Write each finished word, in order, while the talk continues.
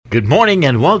Good morning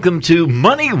and welcome to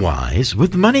Money Wise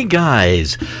with Money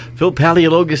Guys. Phil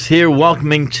Paleologos here,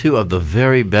 welcoming two of the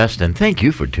very best, and thank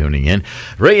you for tuning in.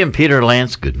 Ray and Peter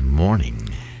Lance, good morning.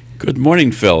 Good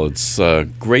morning, Phil. It's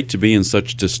great to be in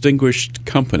such distinguished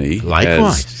company.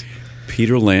 Likewise. As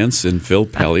Peter Lance and Phil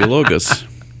Paleologos.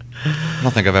 I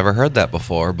don't think I've ever heard that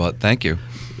before, but thank you.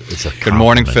 It's a Good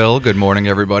morning, compliment. Phil. Good morning,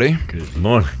 everybody. Good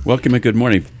morning. Welcome and good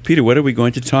morning. Peter, what are we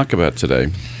going to talk about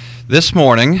today? This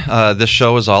morning, this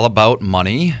show is all about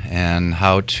money and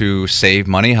how to save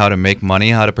money, how to make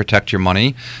money, how to protect your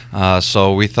money.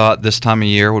 So we thought this time of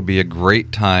year would be a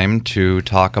great time to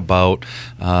talk about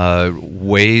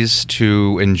ways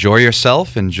to enjoy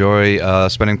yourself, enjoy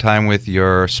spending time with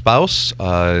your spouse,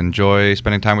 enjoy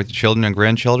spending time with your children and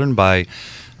grandchildren by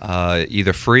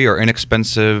either free or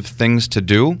inexpensive things to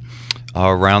do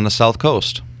around the South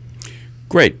Coast.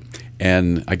 Great.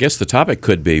 And I guess the topic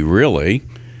could be really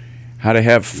how to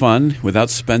have fun without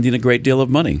spending a great deal of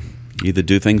money. Either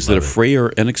do things that are free or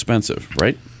inexpensive,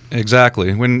 right?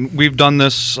 Exactly. When we've done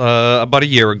this about a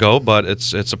year ago, but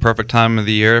it's a perfect time of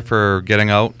the year for getting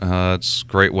out. It's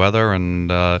great weather, and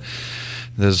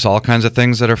there's all kinds of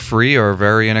things that are free or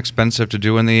very inexpensive to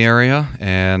do in the area.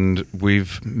 And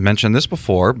we've mentioned this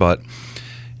before, but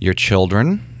your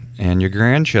children and your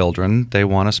grandchildren, they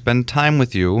want to spend time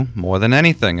with you more than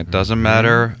anything. It doesn't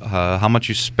matter how much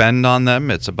you spend on them.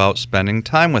 It's about spending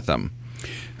time with them.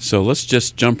 So let's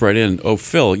just jump right in. Oh,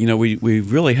 Phil, we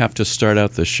really have to start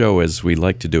out the show as we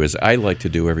like to do, as I like to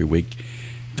do every week,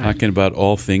 talking about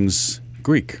all things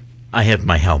Greek. I have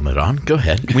my helmet on. Go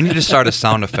ahead. We need to start a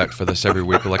sound effect for this every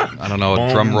week, like, I don't know,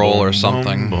 a drum roll or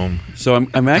something. Boom. So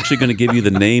I'm actually going to give you the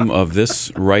name of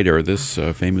this writer, this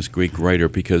famous Greek writer,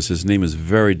 because his name is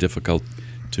very difficult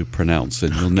to pronounce,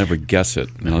 and you'll never guess it.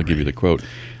 And I'll give you the quote.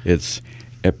 It's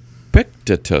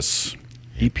Epictetus,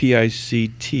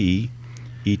 Epictetus.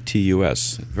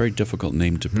 Very difficult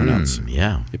name to pronounce.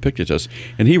 Yeah. Epictetus.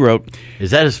 And he wrote... Is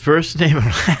that his first name or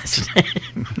last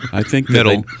name? I think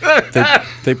Middle. that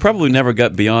they probably never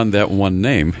got beyond that one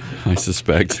name, I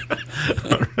suspect.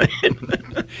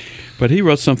 But he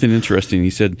wrote something interesting.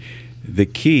 He said, the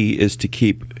key is to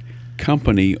keep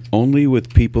company only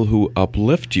with people who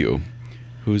uplift you,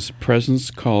 whose presence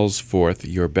calls forth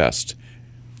your best.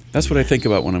 That's what I think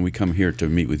about when we come here to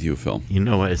meet with you, Phil. You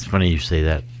know what? It's funny you say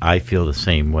that. I feel the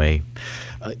same way.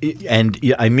 And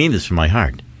I mean this from my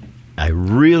heart. I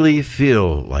really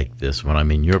feel like this when I'm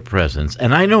in your presence.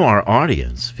 And I know our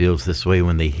audience feels this way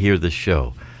when they hear the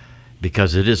show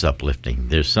because it is uplifting.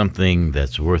 There's something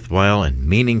that's worthwhile and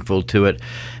meaningful to it.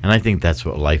 And I think that's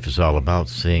what life is all about,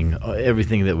 seeing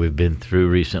everything that we've been through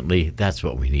recently. That's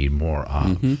what we need more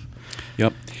of. Mm-hmm.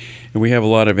 Yep. And we have a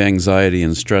lot of anxiety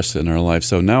and stress in our life.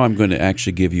 So now I'm going to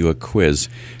actually give you a quiz.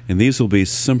 And these will be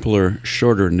simpler,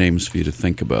 shorter names for you to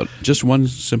think about. Just one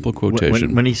simple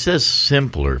quotation. When he says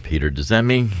simpler, Peter, does that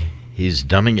mean he's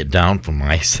dumbing it down for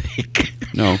my sake?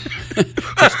 No.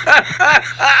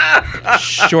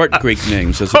 Short Greek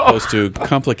names as opposed to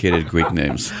complicated Greek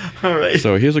names. All right.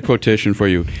 So here's a quotation for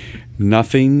you.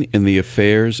 Nothing in the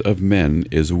affairs of men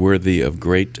is worthy of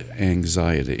great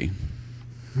anxiety.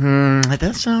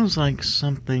 That sounds like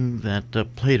something that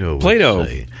Plato would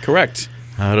say. Correct.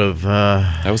 Out of...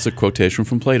 That was a quotation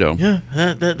from Plato. Yeah,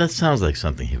 that sounds like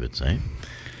something he would say.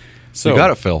 So You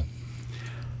got it, Phil.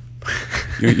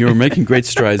 You're making great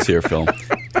strides here, Phil.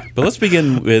 But let's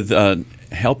begin with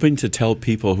helping to tell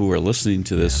people who are listening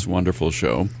to this wonderful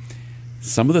show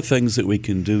some of the things that we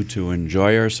can do to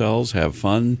enjoy ourselves, have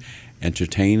fun,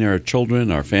 entertain our children,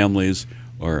 our families,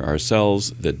 or ourselves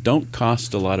that don't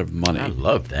cost a lot of money. I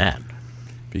love that.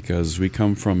 Because we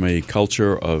come from a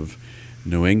culture of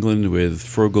New England with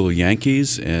frugal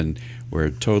Yankees, and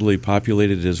we're totally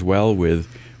populated as well with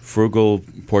frugal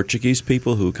Portuguese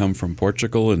people who come from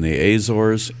Portugal and the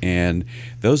Azores, and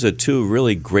those are two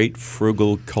really great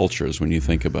frugal cultures when you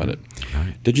think about it.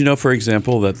 Right. Did you know, for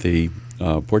example, that the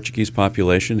Portuguese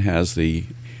population has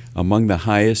among the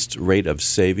highest rate of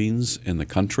savings in the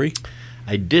country?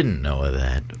 I didn't know of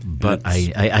that, but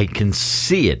I can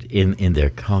see it in their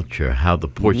culture, how the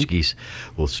Portuguese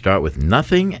will start with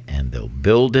nothing and they'll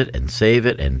build it and save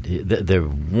it, and they're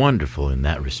wonderful in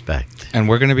that respect. And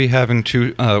we're going to be having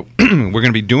we're going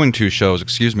to be doing two shows,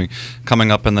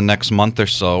 coming up in the next month or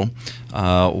so.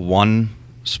 One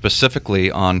specifically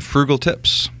on frugal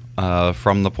tips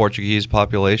from the Portuguese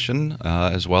population,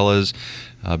 as well as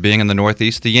being in the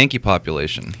Northeast, the Yankee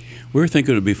population. We were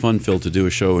thinking it would be fun, Phil, to do a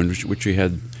show in which we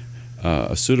had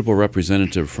a suitable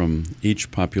representative from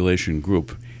each population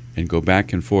group and go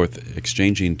back and forth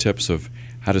exchanging tips of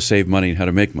how to save money and how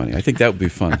to make money. I think that would be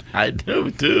fun. I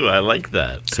do too. I like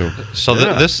that. So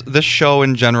this show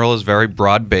in general is very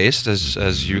broad based,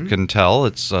 as you can tell.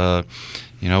 It's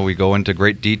we go into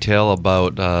great detail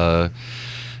about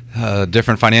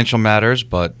different financial matters,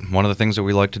 but one of the things that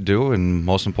we like to do, and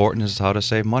most important, is how to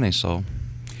save money. So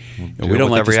we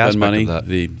don't like to spend money.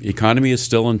 The economy is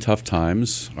still in tough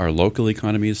times. Our local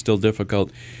economy is still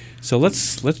difficult. So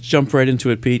let's jump right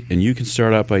into it, Pete, and you can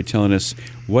start out by telling us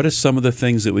what are some of the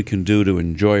things that we can do to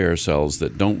enjoy ourselves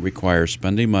that don't require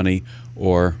spending money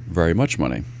or very much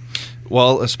money.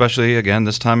 Well, especially, again,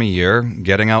 this time of year,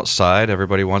 getting outside.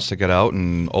 Everybody wants to get out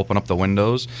and open up the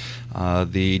windows.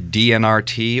 The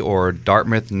DNRT, or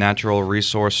Dartmouth Natural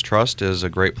Resource Trust, is a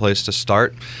great place to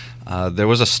start. There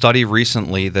was a study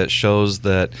recently that shows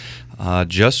that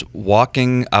just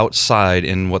walking outside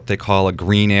in what they call a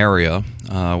green area,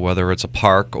 whether it's a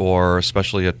park or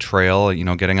especially a trail,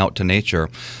 getting out to nature,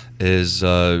 is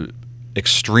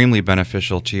extremely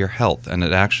beneficial to your health, and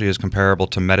it actually is comparable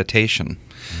to meditation.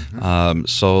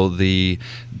 So the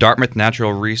Dartmouth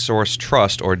Natural Resource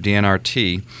Trust, or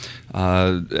DNRT,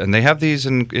 and they have these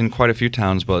in quite a few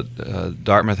towns, but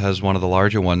Dartmouth has one of the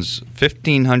larger ones,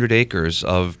 1,500 acres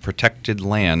of protected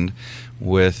land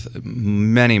with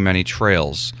many, many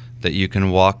trails that you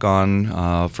can walk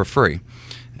on for free.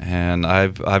 And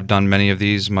I've done many of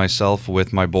these myself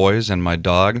with my boys and my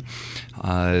dog,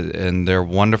 and they're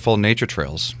wonderful nature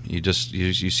trails. You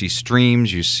see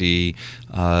streams, you see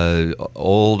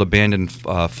old abandoned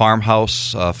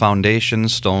farmhouse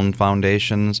foundations, stone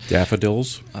foundations.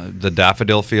 Daffodils. The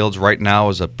daffodil fields right now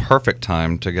is a perfect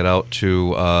time to get out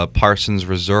to Parsons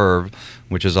Reserve,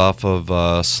 which is off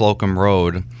of Slocum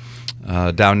Road,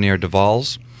 down near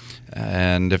Duval's.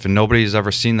 And if nobody's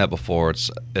ever seen that before,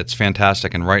 it's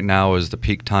fantastic. And right now is the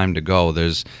peak time to go.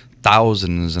 There's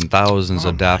thousands and thousands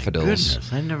of daffodils. My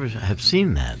goodness, I never have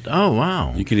seen that. Oh,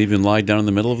 wow. You can even lie down in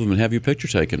the middle of them and have your picture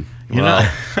taken. Well,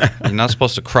 you're not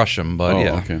supposed to crush them, but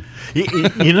yeah. Okay.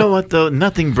 You know what, though?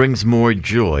 Nothing brings more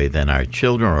joy than our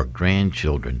children or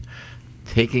grandchildren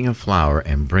taking a flower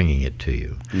and bringing it to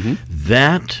you. Mm-hmm.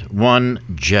 That one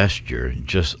gesture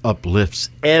just uplifts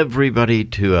everybody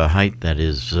to a height that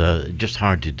is just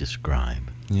hard to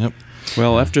describe. Yep.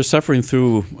 Well, after suffering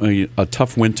through a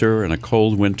tough winter and a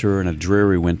cold winter and a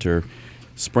dreary winter,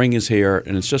 spring is here,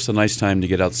 and it's just a nice time to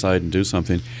get outside and do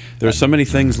something. There are so many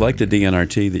things like the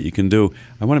DNRT that you can do.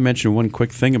 I want to mention one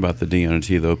quick thing about the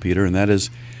DNRT, though, Peter, and that is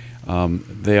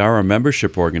they are a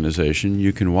membership organization.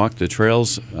 You can walk the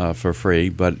trails for free,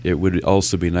 but it would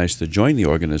also be nice to join the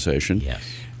organization, yes.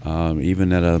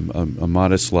 Even at a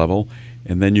modest level.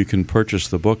 And then you can purchase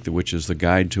the book, which is the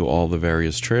guide to all the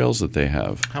various trails that they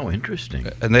have. How interesting.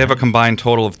 And they have a combined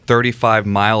total of 35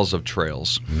 miles of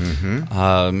trails.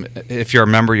 Mm-hmm. If you're a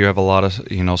member, you have a lot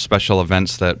of special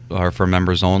events that are for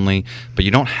members only. But you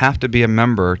don't have to be a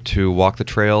member to walk the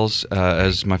trails,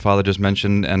 as my father just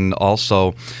mentioned. And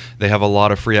also, they have a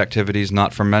lot of free activities,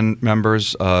 not for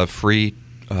members, free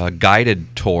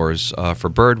guided tours for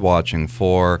bird watching,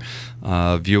 for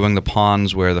viewing the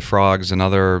ponds where the frogs and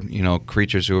other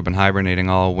creatures who have been hibernating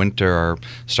all winter are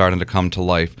starting to come to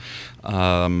life.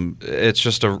 It's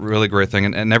just a really great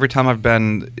thing. And every time I've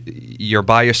been, you're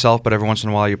by yourself, but every once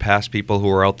in a while you pass people who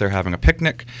are out there having a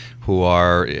picnic, who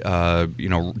are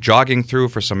jogging through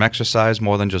for some exercise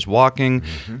more than just walking.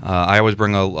 Mm-hmm. I always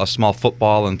bring a small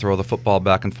football and throw the football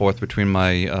back and forth between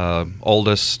my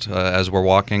oldest as we're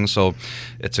walking. So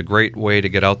it's a great way to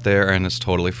get out there, and it's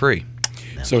totally free.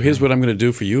 So here's what I'm going to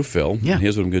do for you, Phil. Yeah. And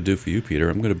here's what I'm going to do for you, Peter.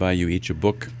 I'm going to buy you each a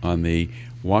book on the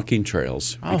walking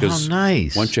trails. Oh, because how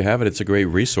nice. Once you have it, it's a great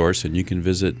resource, and you can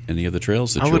visit any of the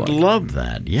trails that I you like. would love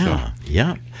that. Yeah, So,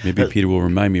 yeah. Maybe Peter will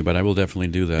remind me, but I will definitely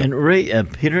do that. And Ray,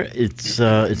 Peter, it's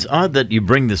odd that you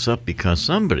bring this up because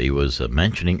somebody was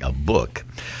mentioning a book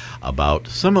about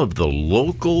some of the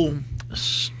local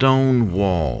stone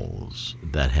walls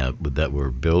that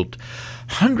were built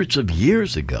hundreds of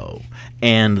years ago,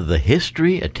 and the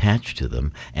history attached to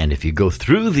them. And if you go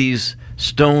through these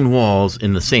stone walls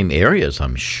in the same areas,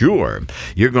 I'm sure,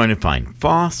 you're going to find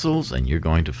fossils, and you're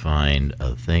going to find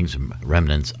things,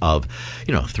 remnants of,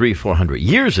 300-400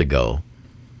 years ago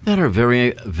that are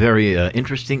very, very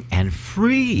interesting and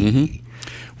free. Mm-hmm.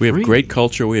 We have great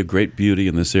culture. We have great beauty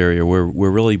in this area. We're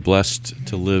really blessed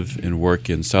to live and work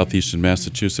in southeastern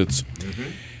Massachusetts.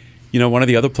 Mm-hmm. One of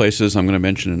the other places I'm going to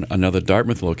mention another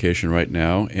Dartmouth location right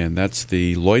now, and that's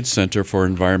the Lloyd Center for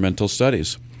Environmental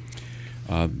Studies.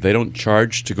 They don't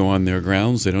charge to go on their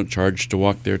grounds. They don't charge to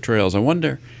walk their trails. I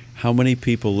wonder how many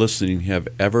people listening have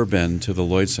ever been to the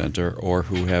Lloyd Center or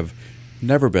who have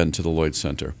never been to the Lloyd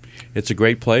Center. It's a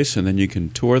great place, and then you can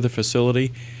tour the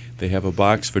facility. They have a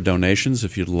box for donations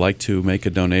if you'd like to make a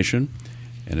donation.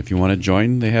 And if you want to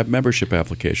join, they have membership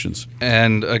applications.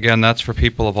 And again, that's for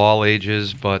people of all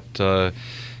ages. But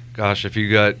gosh, if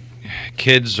you got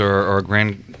kids or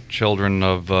grandchildren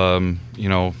of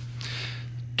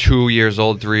 2 years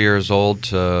old, 3 years old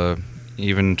to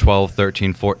even 12,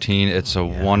 13, 14, it's a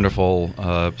wonderful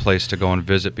place to go and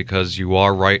visit because you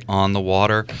are right on the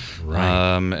water.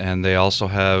 Right. And they also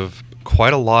have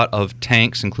quite a lot of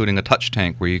tanks, including a touch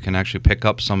tank, where you can actually pick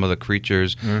up some of the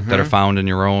creatures that are found in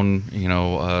your own,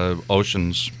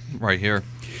 oceans right here.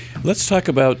 Let's talk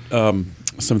about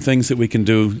some things that we can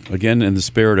do, again, in the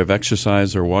spirit of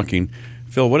exercise or walking.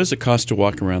 Phil, what does it cost to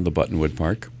walk around the Buttonwood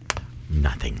Park?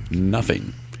 Nothing.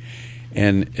 Nothing.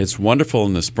 And it's wonderful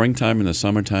in the springtime and the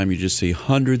summertime. You just see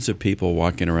hundreds of people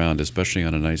walking around, especially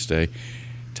on a nice day.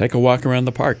 Take a walk around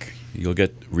the park. You'll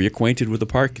get reacquainted with the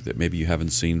park that maybe you haven't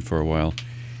seen for a while.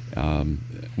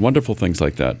 Wonderful things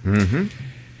like that. Mm-hmm.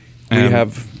 We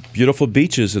have beautiful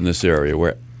beaches in this area.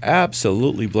 We're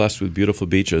absolutely blessed with beautiful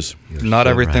beaches. Not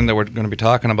everything that we're going to be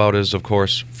talking about is, of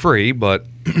course, free, but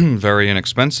very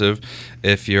inexpensive.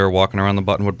 If you're walking around the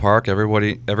Buttonwood Park,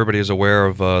 everybody is aware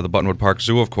of the Buttonwood Park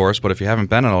Zoo, of course, but if you haven't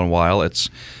been in a while, it's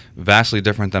vastly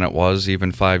different than it was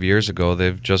even 5 years ago.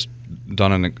 They've just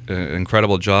done an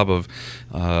incredible job of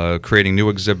creating new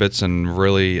exhibits and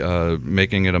really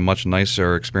making it a much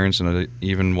nicer experience than it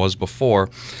even was before.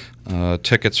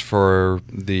 Tickets for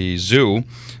the zoo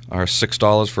are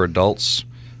 $6 for adults,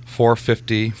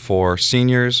 $4.50 for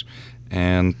seniors,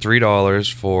 and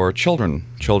 $3 for children.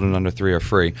 Children under 3 are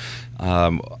free.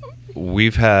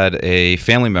 We've had a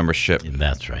family membership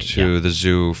That's right. to the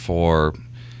zoo for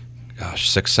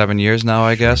 6-7 years now,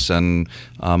 I guess, and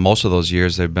most of those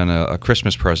years they've been a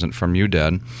Christmas present from you,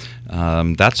 Dad.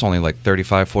 That's only like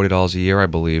 $35-$40 a year, I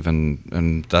believe,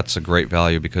 and that's a great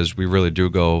value because we really do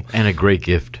go. And a great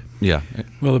gift. Yeah.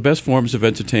 Well, the best forms of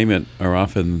entertainment are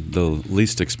often the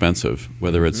least expensive,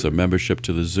 whether it's a membership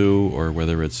to the zoo or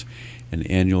whether it's an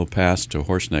annual pass to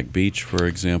Horseneck Beach, for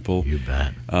example. You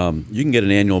bet. You can get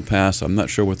an annual pass. I'm not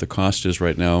sure what the cost is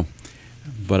right now,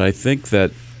 but I think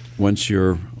that once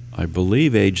you're, I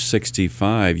believe, age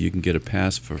 65, you can get a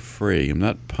pass for free. I'm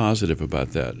not positive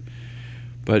about that,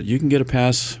 but you can get a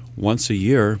pass once a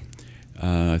year.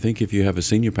 I think if you have a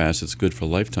senior pass, it's good for a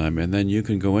lifetime, and then you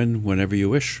can go in whenever you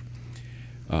wish.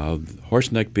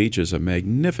 Horseneck Beach is a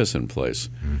magnificent place.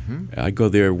 Mm-hmm. I go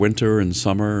there winter and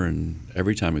summer and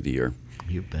every time of the year.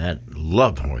 You bet.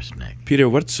 Love Horseneck. Peter,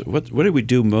 what did we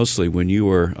do mostly when you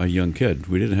were a young kid?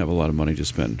 We didn't have a lot of money to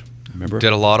spend. Remember?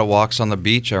 Did a lot of walks on the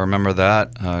beach. I remember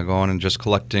that, going and just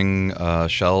collecting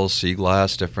shells, sea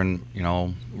glass, different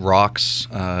rocks.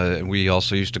 We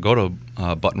also used to go to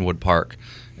Buttonwood Park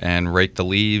and rake the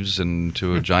leaves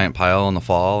into a giant pile in the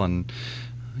fall, and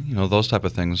those type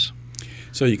of things.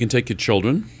 So you can take your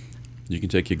children, you can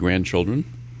take your grandchildren,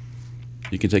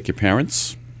 you can take your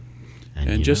parents,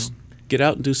 and just get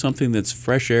out and do something that's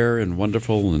fresh air and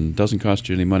wonderful and doesn't cost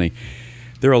you any money.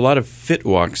 There are a lot of fit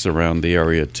walks around the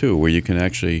area, too, where you can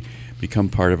actually become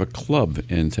part of a club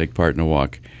and take part in a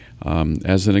walk.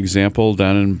 As an example,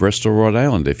 down in Bristol, Rhode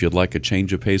Island, if you'd like a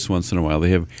change of pace once in a while, they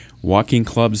have walking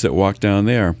clubs that walk down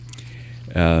there.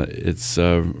 It's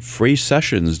free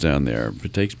sessions down there.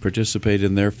 Participate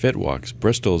in their fit walks.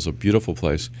 Bristol is a beautiful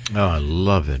place. Oh, I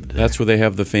love it. That's where they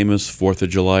have the famous 4th of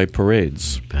July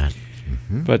parades. Bet.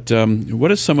 But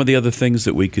what are some of the other things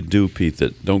that we could do, Pete,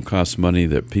 that don't cost money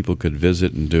that people could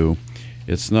visit and do?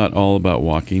 It's not all about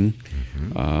walking.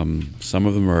 Some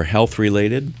of them are health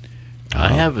related.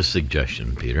 I have a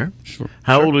suggestion, Peter. Sure.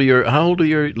 How old are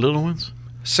your little ones?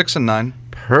 6 and 9.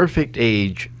 Perfect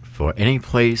age for any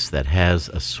place that has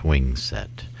a swing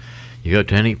set. You go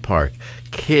to any park.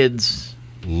 Kids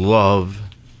love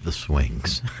the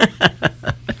swings.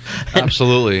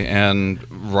 Absolutely, and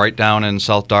right down in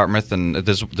South Dartmouth, and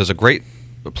there's a great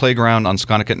playground on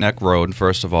Sconticut Neck Road.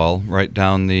 First of all, right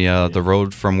down the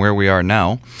road from where we are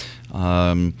now.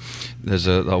 There's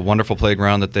a wonderful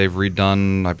playground that they've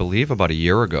redone, I believe, about a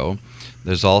year ago.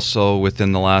 There's also,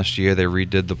 within the last year, they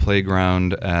redid the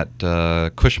playground at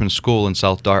Cushman School in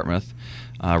South Dartmouth,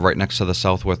 right next to the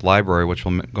Southworth Library, which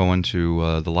will go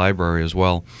into the library as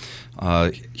well.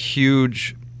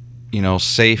 Huge,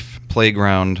 safe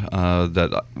playground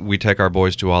that we take our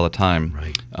boys to all the time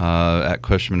at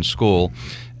Cushman School.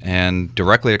 And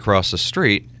directly across the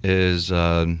street is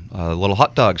a little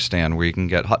hot dog stand where you can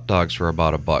get hot dogs for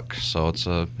about $1. So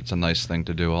it's a nice thing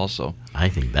to do also. I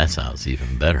think that sounds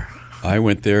even better. I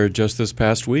went there just this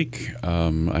past week.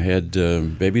 I had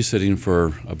babysitting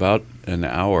for about an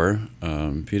hour.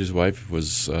 Peter's wife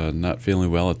was not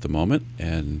feeling well at the moment,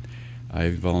 and I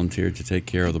volunteered to take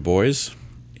care of the boys,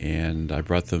 and I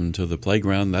brought them to the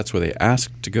playground. That's where they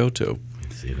asked to go to.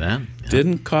 See that? Yeah.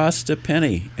 Didn't cost a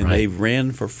penny, and they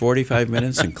ran for 45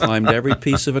 minutes and climbed every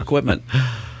piece of equipment.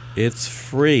 It's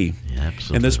free. Yeah,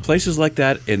 absolutely. And there's places like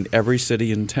that in every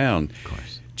city and town. Of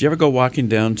course. Do you ever go walking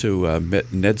down to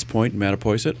Ned's Point,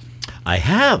 Mattapoisett? I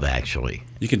have, actually.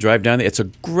 You can drive down there. It's a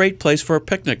great place for a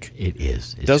picnic. It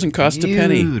is. It Doesn't cost a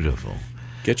penny. Beautiful.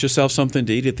 Get yourself something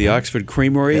to eat at the Oxford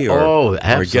Creamery, Oh, or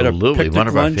absolutely. get a picnic One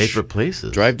of lunch. our favorite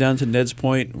places. Drive down to Ned's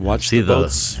Point, watch See the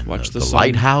boats, watch the sun.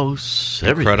 lighthouse.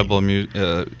 Everything. Incredible.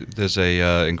 There's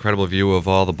a incredible view of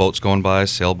all the boats going by,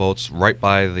 sailboats, right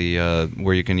by the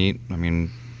where you can eat. I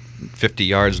mean, 50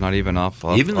 yards, not even off.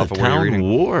 Even off the of where you're town eating.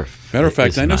 wharf. Matter of fact,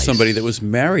 is I know nice. somebody that was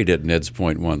married at Ned's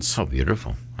Point once. Oh,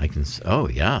 beautiful. Oh,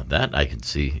 yeah, that I can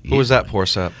see. Who was that, poor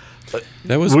sap?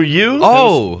 That was Were you?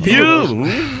 Oh,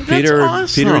 you. Peter. That's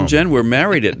awesome. Peter and Jen were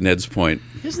married at Ned's Point.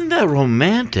 Isn't that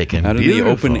romantic and Out in beautiful?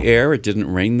 the open air. It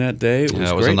didn't rain that day. It was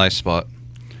Yeah, it was great. a nice spot.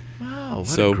 Wow, what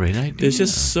So a great idea. there's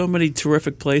just so many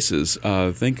terrific places.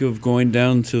 Think of going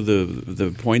down to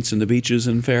the points and the beaches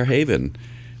in Fairhaven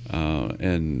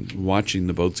and watching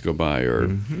the boats go by. Or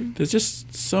there's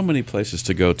just so many places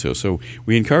to go to. So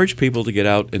we encourage people to get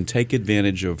out and take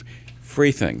advantage of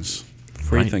free things.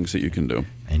 Free Right. things that you can do.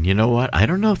 And you know what? I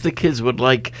don't know if the kids would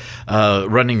like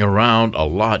running around a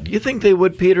lot. Do you think they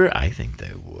would, Peter? I think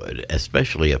they would,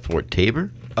 especially at Fort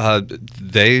Tabor.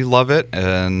 They love it,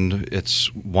 and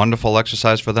it's wonderful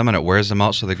exercise for them, and it wears them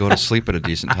out so they go to sleep at a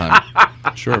decent time.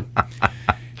 Sure.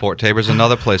 Fort Tabor's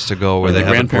another place to go where Well, they the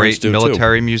have a grandparents great do, too.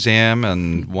 military museum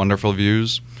and wonderful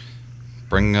views.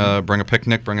 Bring a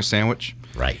picnic, bring a sandwich.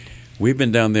 Right. We've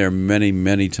been down there many,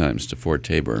 many times to Fort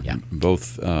Tabor. Yeah.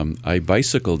 Both, I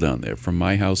bicycle down there from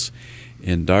my house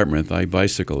in Dartmouth. I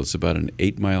bicycle. It's about an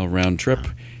 8-mile round trip,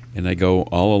 and I go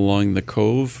all along the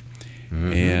cove.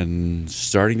 And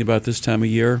starting about this time of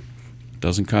year,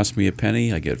 doesn't cost me a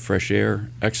penny. I get fresh air,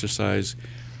 exercise,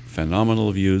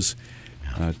 phenomenal views.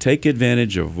 Take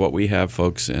advantage of what we have,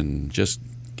 folks, and just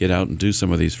get out and do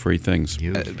some of these free things.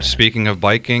 You bet. Speaking of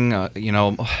biking,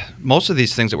 most of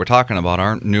these things that we're talking about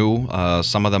aren't new.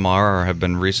 Some of them are or have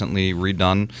been recently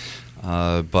redone,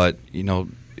 but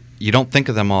you don't think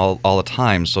of them all the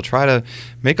time. So try to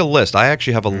make a list. I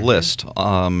actually have a list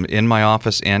in my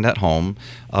office and at home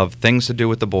of things to do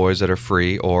with the boys that are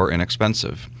free or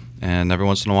inexpensive. And every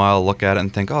once in a while, I'll look at it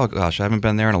and think, oh, gosh, I haven't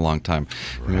been there in a long time.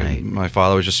 Right. My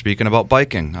father was just speaking about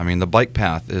biking. I mean, the bike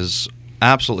path is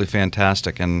absolutely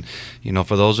fantastic. And,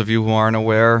 for those of you who aren't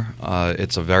aware,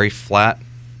 it's a very flat,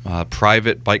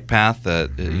 private bike path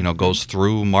that, goes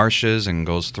through marshes and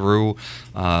goes through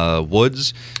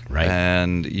woods. Right.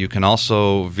 And you can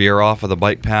also veer off of the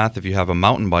bike path if you have a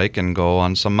mountain bike and go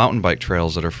on some mountain bike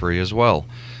trails that are free as well,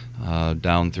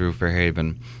 down through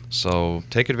Fairhaven. So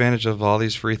take advantage of all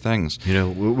these free things.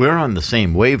 We're on the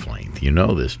same wavelength. You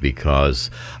know this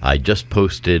because I just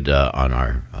posted on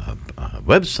our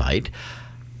website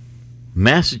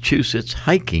Massachusetts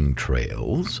hiking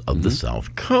trails of the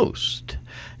South Coast.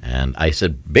 And I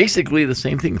said basically the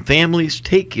same thing. Families,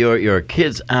 take your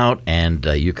kids out, and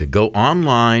you could go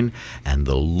online, and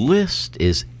the list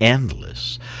is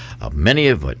endless. Many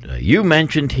of what you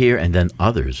mentioned here, and then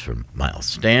others from Miles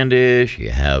Standish. You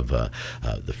have the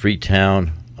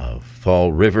Freetown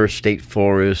Fall River State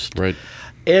Forest. Right.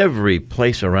 Every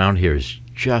place around here is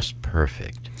just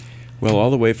perfect. Well,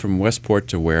 all the way from Westport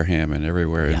to Wareham and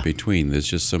everywhere in Yeah. between, there's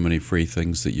just so many free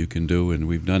things that you can do,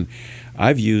 and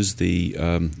I've used the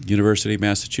University of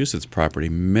Massachusetts property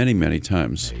many, many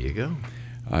times. There you go.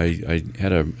 I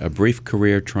had a brief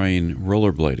career trying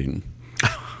rollerblading.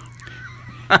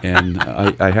 And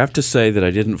I have to say that I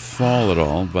didn't fall at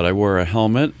all, but I wore a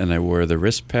helmet, and I wore the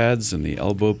wrist pads and the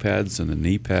elbow pads and the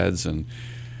knee pads, and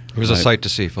It was a sight to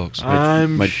see, folks.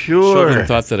 I'm my sure. children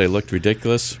thought that I looked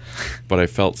ridiculous, but I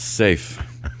felt safe.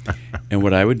 And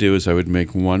what I would do is I would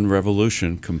make one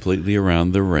revolution completely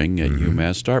around the ring at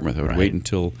UMass Dartmouth. I would wait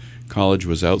until college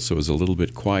was out, so it was a little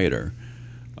bit quieter.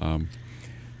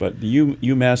 But the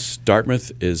UMass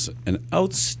Dartmouth is an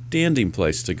outstanding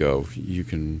place to go. You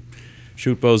can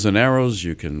shoot bows and arrows.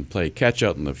 You can play catch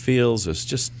out in the fields. It's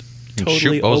just totally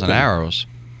Shoot bows open. and arrows.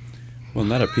 Well,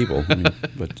 not at people,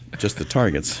 but just the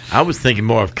targets. I was thinking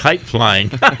more of kite flying.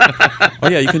 Oh,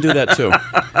 yeah, you can do that too.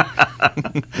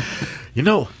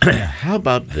 How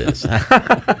about this?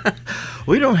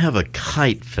 We don't have a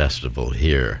kite festival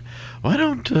here. Why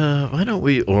don't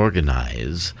we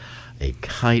organize a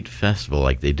kite festival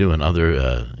like they do in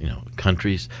other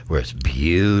countries where it's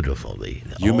beautiful?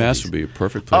 UMass would be a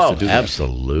perfect place to do that.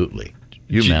 Absolutely.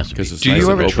 UMass would because be it's Do nice you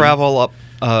and ever open. travel up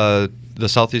the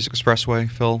Southeast Expressway,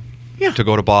 Phil? to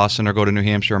go to Boston or go to New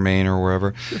Hampshire or Maine or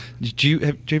wherever.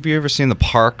 Have you ever seen the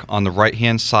park on the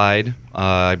right-hand side?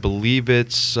 I believe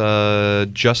it's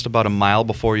just about a mile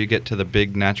before you get to the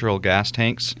big natural gas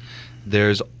tanks.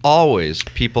 There's always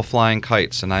people flying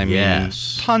kites, and I mean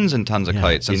tons and tons of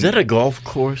kites. And is that a golf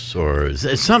course or is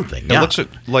it something? It looks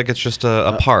like it's just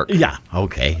a park. Yeah,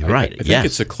 okay, right. I think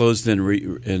it's a closed-in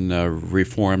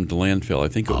reformed landfill. I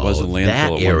think it was a landfill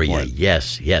that at area, one point.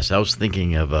 Yes. I was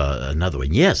thinking of another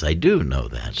one. Yes, I do know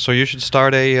that. So you should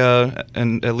start at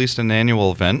least an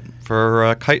annual event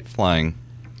for kite flying.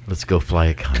 Let's go fly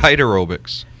a kite. Kite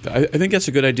aerobics. I think that's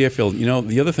a good idea, Phil. You know,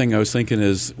 the other thing I was thinking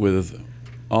is with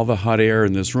all the hot air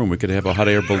in this room, we could have a hot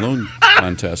air balloon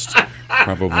contest,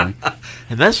 probably.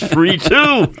 And that's free,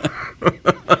 too.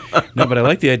 No, but I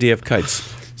like the idea of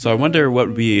kites. So I wonder what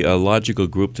would be a logical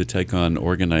group to take on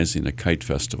organizing a kite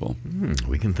festival.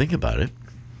 We can think about it.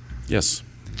 Yes.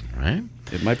 Right?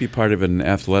 It might be part of an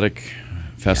athletic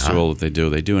festival that they do.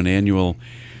 They do an annual...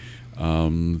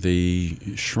 the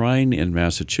Shrine in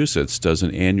Massachusetts does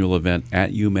an annual event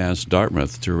at UMass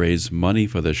Dartmouth to raise money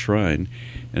for the Shrine,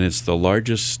 and it's the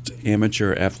largest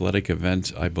amateur athletic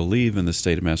event, I believe, in the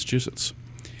state of Massachusetts.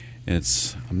 And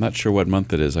I'm not sure what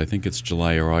month it is. I think it's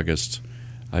July or August.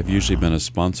 I've usually been a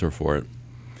sponsor for it.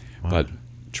 But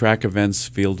track events,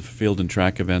 field and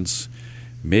track events,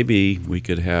 maybe we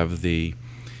could have the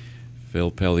Phil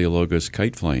Paleologos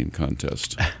kite flying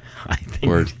contest. I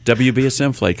think Or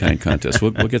WBSM flight kite contest.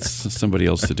 We'll get somebody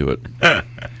else to do it.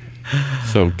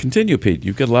 So continue, Pete.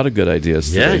 You've got a lot of good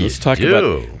ideas today. Yeah, Let's talk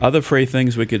about other free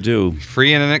things we could do.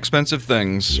 Free and inexpensive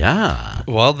things. Yeah.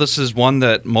 Well, this is one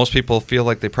that most people feel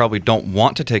like they probably don't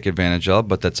want to take advantage of,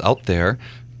 but that's out there.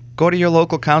 Go to your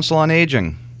local council on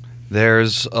aging.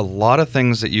 There's a lot of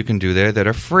things that you can do there that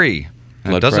are free.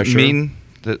 And Blood it doesn't pressure. mean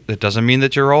it doesn't mean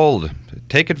that you're old.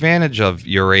 Take advantage of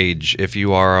your age if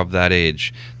you are of that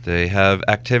age. They have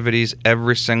activities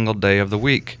every single day of the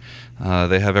week.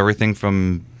 They have everything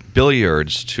from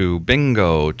billiards to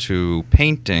bingo to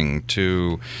painting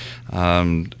to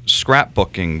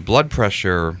scrapbooking, blood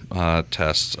pressure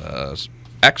tests,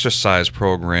 exercise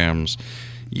programs,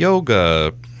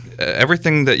 yoga,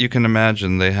 everything that you can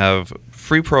imagine. They have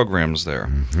free programs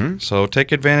there. So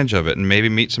take advantage of it and maybe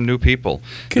meet some new people.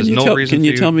 Can you tell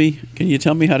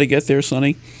me how to get there,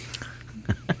 Sonny?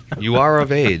 You are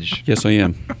of age. Yes, I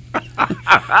am.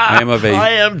 I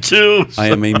am too. I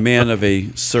am a man of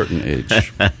a certain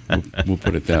age. We'll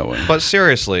put it that way. But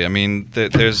seriously, I mean,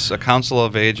 there's a council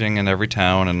of aging in every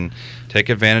town, and take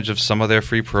advantage of some of their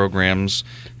free programs.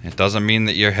 It doesn't mean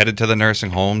that you're headed to the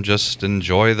nursing home. Just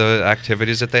enjoy the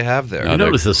activities that they have there. You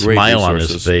notice a smile on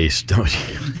his face, don't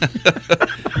you?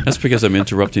 That's because I'm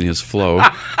interrupting his flow.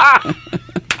 I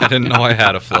didn't know I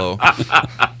had a flow.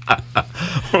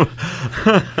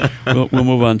 We'll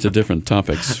move on to different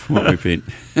topics, won't we, Pete?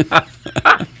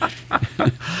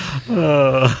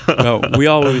 Well, we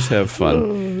always have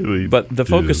fun. But the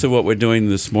focus of what we're doing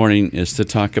this morning is to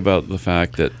talk about the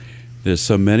fact that there's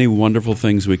so many wonderful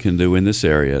things we can do in this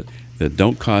area that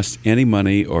don't cost any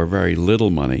money or very little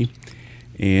money.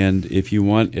 And if you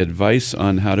want advice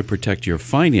on how to protect your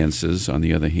finances, on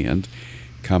the other hand,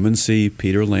 come and see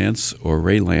Peter Lance or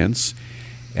Ray Lance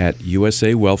at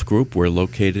USA Wealth Group. We're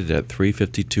located at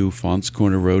 352 Faunce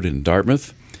Corner Road in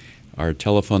Dartmouth. Our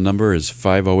telephone number is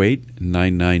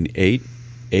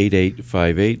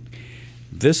 508-998-8858.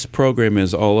 This program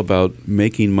is all about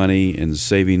making money and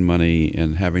saving money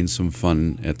and having some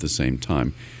fun at the same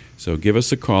time. So give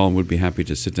us a call, and we'd be happy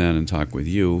to sit down and talk with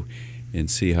you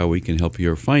and see how we can help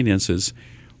your finances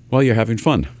while you're having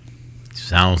fun.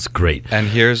 Sounds great. And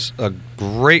here's a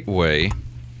great way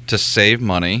to save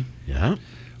money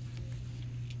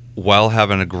while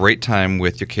having a great time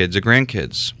with your kids or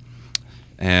grandkids.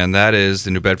 And that is the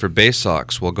New Bedford Bay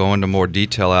Sox. We'll go into more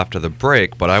detail after the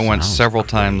break, but I went several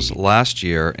times last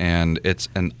year, and it's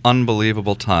an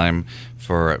unbelievable time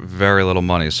for very little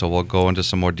money. So we'll go into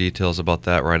some more details about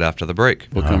that right after the break.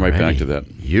 We'll come right back to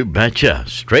that. You betcha.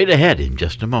 Straight ahead in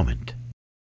just a moment.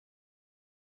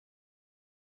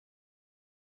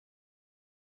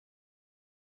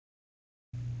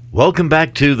 Welcome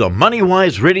back to the Money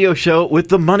Wise Radio Show with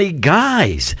the Money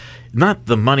Guys. Not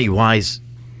the Money Wise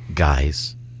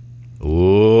Guys.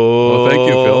 Oh, well, thank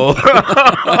you, Phil.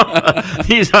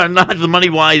 These are not the Money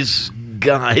Wise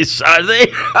guys, are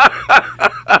they?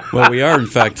 Well, we are, in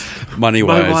fact, Money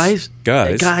Wise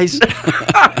guys.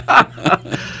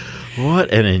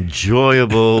 What an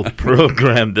enjoyable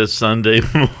program this Sunday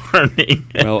morning.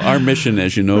 Well, our mission,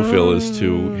 as you know, Phil, is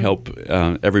to help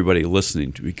everybody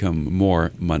listening to become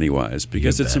more money-wise,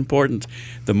 because it's important.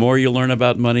 The more you learn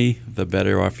about money, the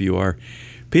better off you are.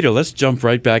 Peter, let's jump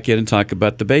right back in and talk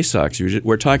about the Bay Sox.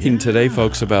 We're talking today,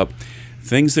 folks, about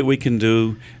things that we can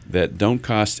do that don't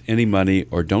cost any money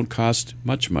or don't cost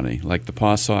much money, like the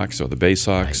Paw Sox or the Bay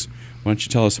Sox. Right. Why don't you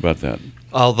tell us about that?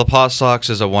 The Paw Sox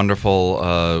is a wonderful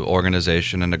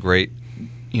organization and a great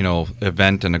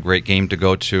event and a great game to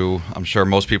go to. I'm sure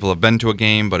most people have been to a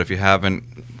game, but if you haven't,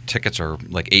 tickets are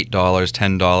like $8,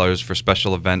 $10 for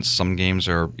special events. Some games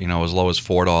are as low as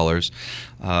 $4.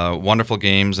 Wonderful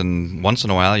games, and once in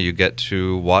a while you get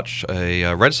to watch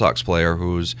a Red Sox player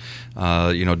who's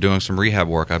doing some rehab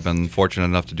work. I've been fortunate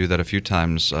enough to do that a few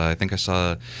times. I think I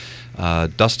saw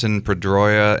Dustin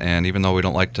Pedroia, and even though we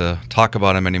don't like to talk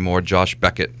about him anymore, Josh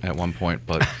Beckett at one point.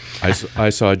 But I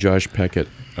saw Josh Beckett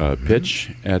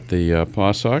pitch at the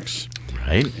Paw Sox,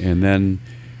 right, and then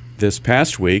this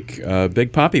past week,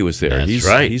 Big Papi was there. That's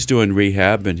right. He's doing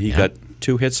rehab, and he got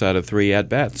 2 hits out of 3 at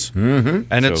bats.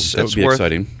 Mm-hmm. And so it's worth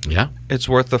exciting. Yeah, it's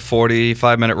worth a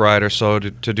 45-minute ride or so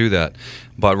to do that.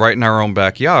 But right in our own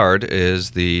backyard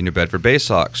is the New Bedford Bay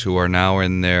Sox, who are now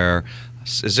in their.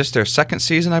 Is this their second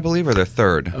season, I believe, or their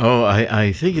third? Oh,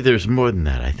 I think there's more than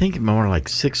that. I think more like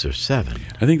 6 or 7.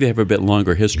 I think they have a bit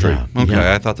longer history. Yeah. Okay,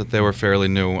 Yeah. I thought that they were fairly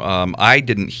new. I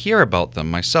didn't hear about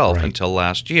them myself Right. until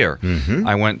last year. Mhm.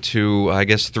 I went to, I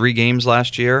guess, 3 games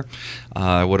last year.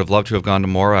 I would have loved to have gone to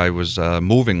more. I was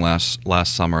moving last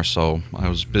summer, so I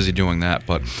was busy doing that.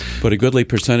 But But a goodly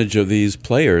percentage of these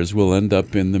players will end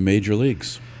up in the major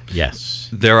leagues. Yes.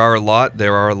 there are a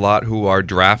lot who are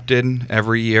drafted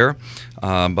every year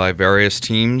by various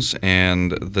teams,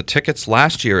 and the tickets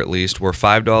last year at least were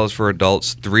 $5 for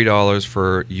adults, $3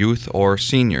 for youth or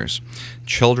seniors.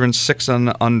 Children 6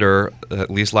 and under, at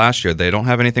least last year, they don't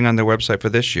have anything on their website for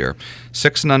this year.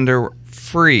 6 and under,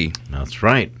 free. That's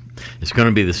right. It's going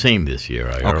to be the same this year.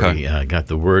 I already got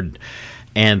the word,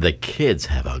 and the kids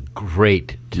have a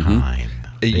great time.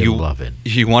 They love it.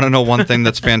 You want to know one thing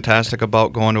that's fantastic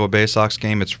about going to a Bay Sox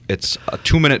game? It's a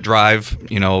 2-minute drive,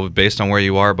 based on where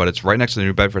you are, but it's right next to the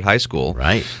New Bedford High School.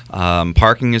 Right.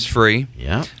 Parking is free.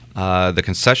 Yeah. The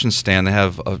concession stand, they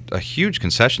have a huge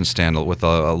concession stand with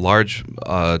a large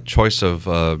choice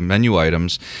of menu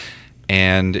items.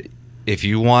 And if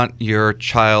you want your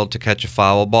child to catch a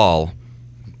foul ball,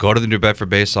 go to the New Bedford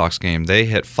Bay Sox game. They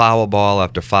hit foul ball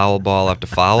after foul ball after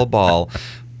foul ball.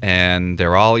 And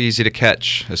they're all easy to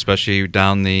catch, especially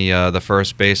down the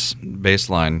first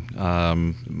baseline.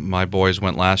 My boys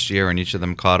went last year, and each of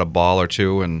them caught a ball or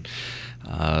two, and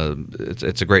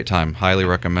it's a great time. Highly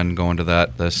recommend going to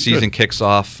that. The season kicks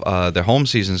off. Their home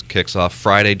season kicks off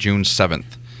Friday, June 7th.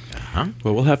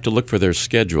 Well, we'll have to look for their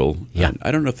schedule. Yeah.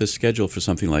 I don't know if the schedule for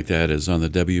something like that is on the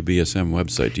WBSM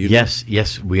website. Do you know?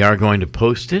 Yes, we are going to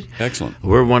post it. Excellent.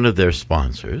 We're one of their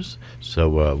sponsors, so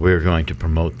we're going to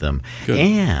promote them. Good.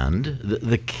 And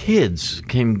the kids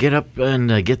can get up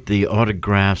and get the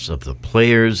autographs of the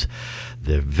players.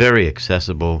 They're very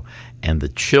accessible. And the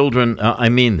children,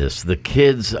 the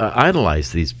kids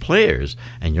idolize these players.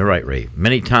 And you're right, Ray.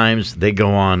 Many times they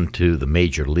go on to the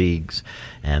major leagues,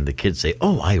 and the kids say,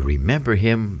 "Oh, I remember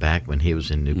him back when he was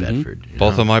in New Bedford." You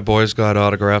Both know? of my boys got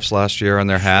autographs last year on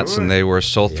their hats, Sure. and they were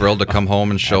so thrilled to come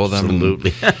home and show them.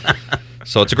 Absolutely.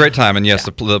 So it's a great time, and yes,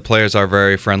 the players are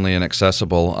very friendly and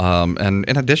accessible. And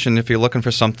in addition, if you're looking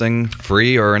for something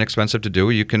free or inexpensive to do,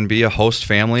 you can be a host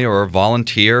family or a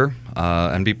volunteer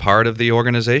and be part of the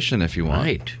organization if you want.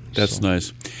 Right. That's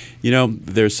nice.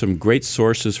 There's some great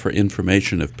sources for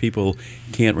information. If people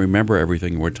can't remember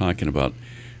everything we're talking about,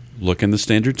 look in the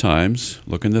Standard Times.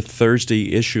 Look in the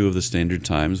Thursday issue of the Standard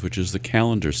Times, which is the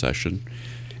calendar session.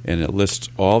 And it lists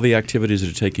all the activities that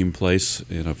are taking place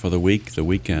for the week, the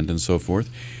weekend, and so forth.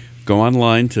 Go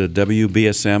online to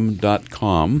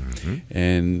WBSM.com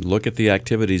and look at the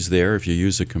activities there if you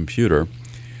use a computer.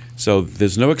 So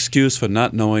there's no excuse for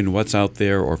not knowing what's out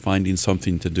there or finding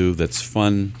something to do that's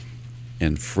fun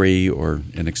and free or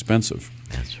inexpensive.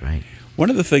 That's right.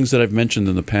 One of the things that I've mentioned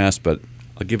in the past, but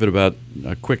I'll give it about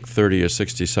a quick 30 or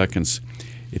 60 seconds.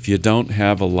 If you don't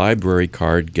have a library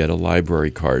card, get a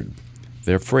library card.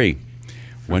 They're free.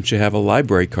 Once you have a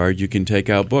library card, you can take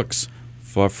out books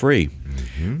for free.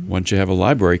 Once you have a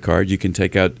library card, you can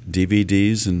take out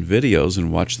DVDs and videos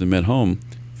and watch them at home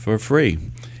for free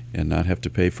and not have to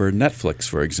pay for Netflix,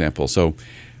 for example. So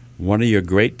one of your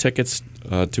great tickets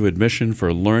to admission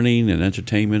for learning and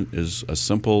entertainment is a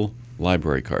simple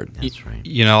library card. That's right.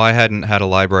 I hadn't had a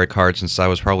library card since I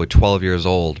was probably 12 years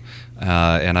old,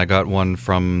 and I got one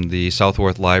from the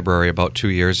Southworth Library about 2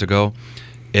 years ago.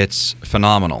 It's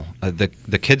phenomenal. The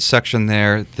kids section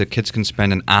there, the kids can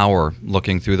spend an hour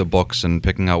looking through the books and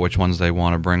picking out which ones they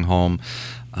want to bring home.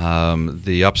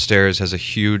 The upstairs has a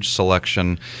huge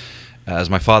selection. As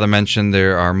my father mentioned,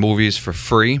 there are movies for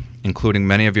free, including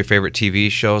many of your favorite TV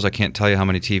shows. I can't tell you how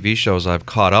many TV shows I've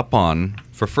caught up on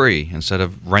for free instead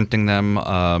of renting them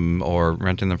or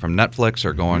renting them from Netflix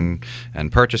or going and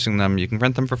purchasing them. You can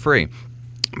rent them for free.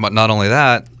 But not only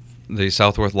that, the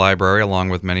Southworth Library, along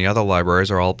with many other libraries,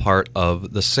 are all part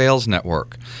of the sales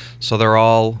network. So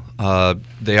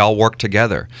they all work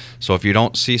together. So if you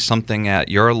don't see something at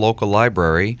your local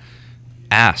library,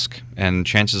 ask, and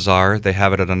chances are they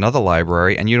have it at another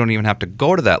library, and you don't even have to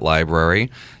go to that library.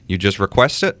 You just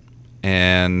request it,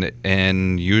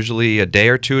 and usually a day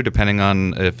or two, depending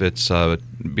on if it's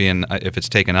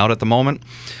taken out at the moment,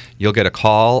 you'll get a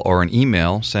call or an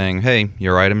email saying, "Hey,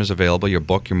 your item is available, your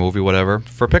book, your movie, whatever,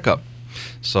 for pickup."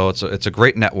 So it's a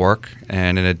great network,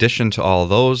 and in addition to all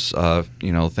those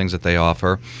things that they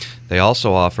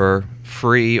also offer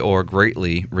free or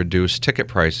greatly reduced ticket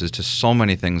prices to so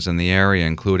many things in the area,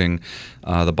 including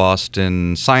the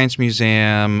Boston Science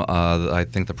Museum, I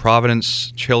think the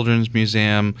Providence Children's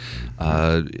Museum,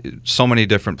 so many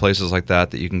different places like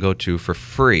that you can go to for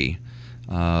free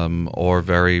or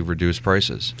very reduced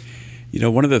prices.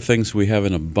 One of the things we have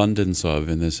an abundance of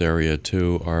in this area,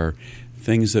 too, are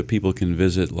things that people can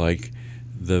visit, like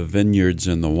the vineyards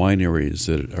and the wineries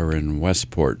that are in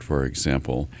Westport, for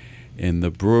example, and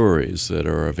the breweries that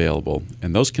are available.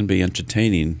 And those can be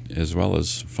entertaining as well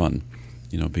as fun,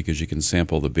 because you can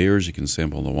sample the beers, you can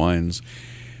sample the wines.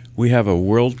 We have a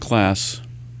world-class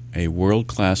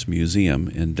museum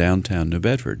in downtown New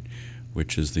Bedford,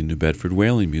 which is the New Bedford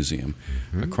Whaling Museum.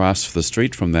 Mm-hmm. Across the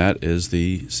street from that is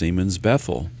the Siemens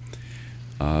Bethel.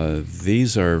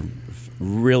 These are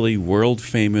really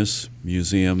world-famous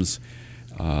museums.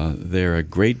 They're a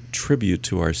great tribute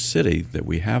to our city that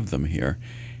we have them here.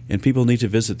 And people need to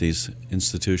visit these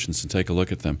institutions and take a look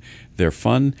at them. They're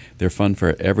fun. They're fun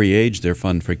for every age. They're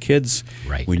fun for kids.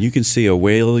 Right. When you can see a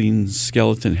whaling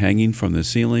skeleton hanging from the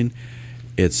ceiling,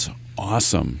 it's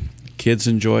awesome. Kids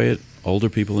enjoy it. Older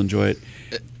people enjoy it.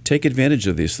 Take advantage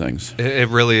of these things. It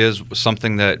really is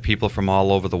something that people from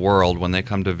all over the world, when they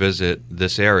come to visit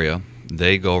this area,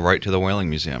 they go right to the Whaling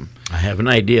Museum. I have an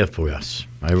idea for us.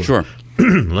 Sure.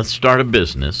 Let's start a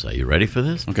business. Are you ready for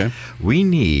this? Okay. We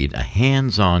need a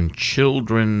hands-on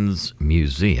children's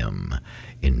museum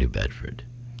in New Bedford.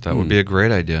 That would be a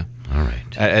great idea. All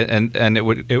right. And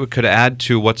it could add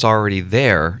to what's already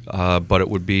there, but it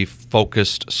would be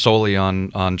focused solely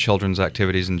on children's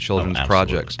activities and children's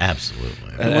projects.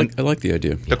 Absolutely. I like the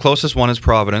idea. The closest one is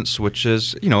Providence, which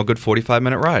is a good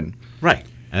 45-minute ride. Right.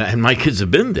 And my kids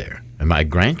have been there, and my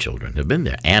grandchildren have been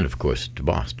there, and, of course, to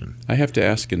Boston. I have to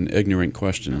ask an ignorant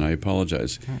question, and I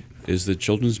apologize. Is the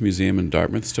Children's Museum in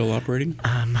Dartmouth still operating?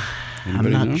 I'm Anybody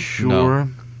not know? sure.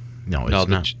 No, it's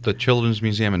not. The Children's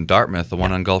Museum in Dartmouth, the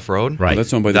one on Gulf Road, Right. Well,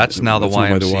 that's owned by now the that's owned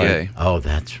by the YMCA. Y, Oh,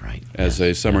 that's right. as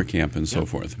a summer camp and so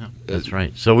forth. No, that's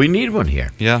right. So we need one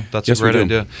here. Yeah, that's Yes, a great we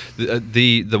do. idea.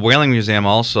 The Whaling Museum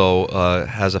also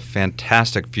has a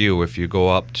fantastic view if you go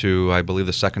up to, I believe,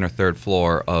 the second or third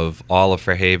floor of all of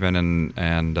Fairhaven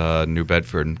and New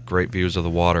Bedford. Great views of the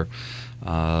water.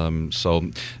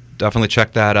 So definitely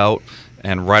check that out.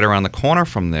 And right around the corner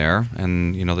from there,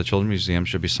 and the Children's Museum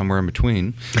should be somewhere in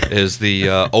between, is the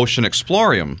Ocean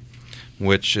Explorium,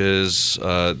 which is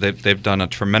they've done a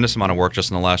tremendous amount of work just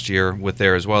in the last year with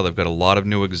there as well. They've got a lot of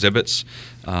new exhibits.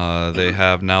 They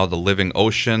have now the Living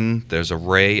Ocean. There's a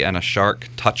ray and a shark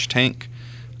touch tank,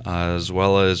 as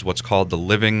well as what's called the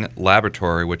Living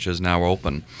Laboratory, which is now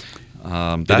open.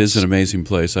 It is an amazing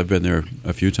place. I've been there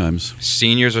a few times.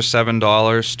 Seniors are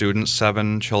 $7, students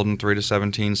 $7, children 3 to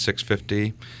 17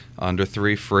 $6.50, under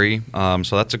 3 free.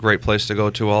 So that's a great place to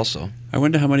go to also. I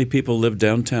wonder how many people live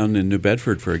downtown in New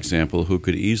Bedford, for example, who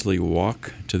could easily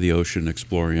walk to the Ocean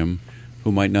Explorium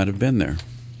who might not have been there.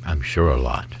 I'm sure a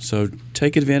lot. So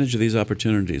take advantage of these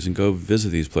opportunities and go visit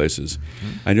these places.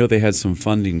 Mm-hmm. I know they had some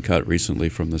funding cut recently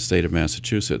from the state of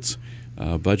Massachusetts,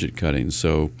 budget cutting,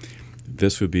 so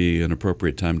this would be an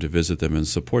appropriate time to visit them and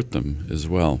support them as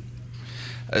well.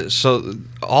 So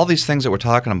all these things that we're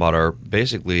talking about are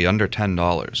basically under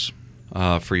 $10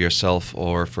 for yourself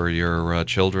or for your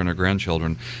children or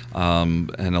grandchildren.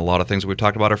 And a lot of things that we've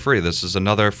talked about are free. This is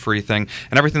another free thing.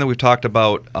 And everything that we've talked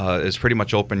about is pretty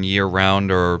much open year-round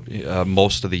or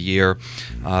most of the year.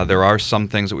 There are some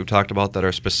things that we've talked about that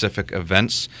are specific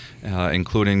events,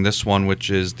 including this one, which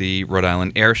is the Rhode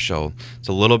Island Air Show. It's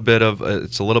a little bit out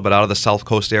of the South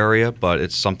Coast area, but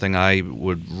it's something I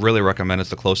would really recommend. It's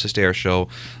the closest air show,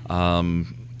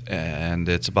 and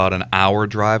it's about an hour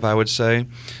drive, I would say.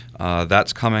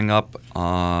 That's coming up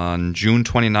on June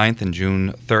 29th and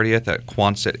June 30th at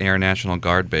Quonset Air National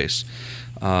Guard Base.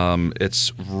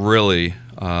 It's really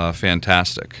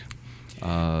fantastic.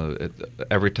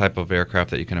 every type of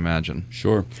aircraft that you can imagine.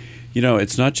 Sure. You know,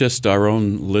 it's not just our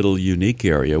own little unique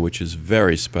area, which is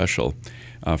very special.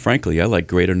 Frankly, I like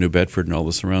Greater New Bedford and all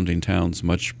the surrounding towns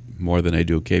much more than I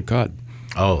do Cape Cod.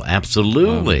 Oh,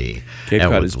 absolutely. Cape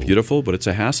Cod is beautiful, but it's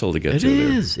a hassle to get to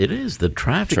there. It is. The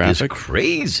traffic is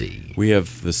crazy. We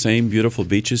have the same beautiful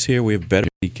beaches here. We have better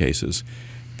cases,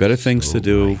 better things to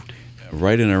do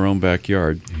right in our own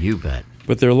backyard. You bet.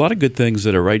 But there are a lot of good things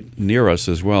that are right near us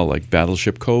as well, like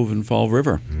Battleship Cove and Fall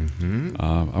River. Mm-hmm.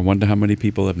 I wonder how many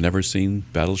people have never seen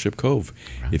Battleship Cove.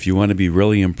 Right. If you want to be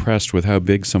really impressed with how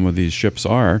big some of these ships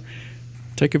are,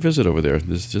 take a visit over there.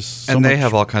 There's just so and they much.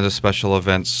 have all kinds of special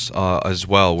events as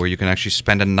well, where you can actually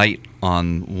spend a night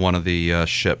on one of the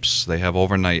ships. They have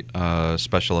overnight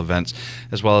special events,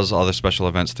 as well as other special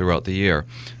events throughout the year.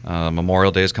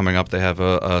 Memorial Day is coming up. They have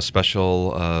a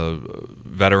special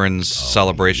veterans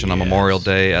celebration on Memorial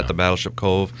Day at the Battleship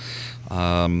Cove.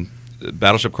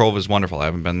 Battleship Cove is wonderful. I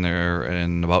haven't been there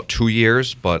in about 2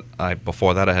 years, but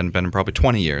before that I hadn't been in probably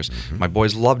 20 years. Mm-hmm. My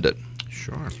boys loved it.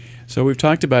 Sure. So we've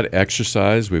talked about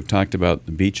exercise, we've talked about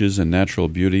the beaches and natural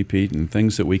beauty, Pete, and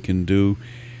things that we can do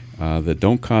that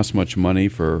don't cost much money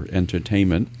for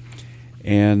entertainment.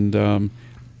 And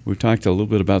we've talked a little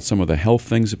bit about some of the health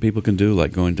things that people can do,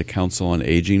 like going to Council on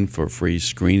Aging for free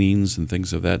screenings and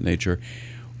things of that nature.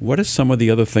 What are some of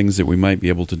the other things that we might be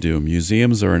able to do?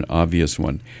 Museums are an obvious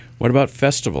one. What about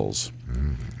festivals?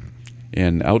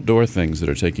 And outdoor things that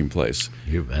are taking place.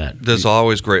 You bet. There's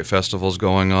always great festivals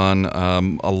going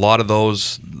on. A lot of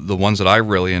those, the ones that I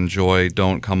really enjoy,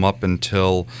 don't come up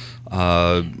until,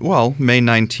 May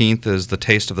 19th is the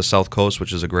Taste of the South Coast,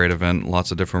 which is a great event.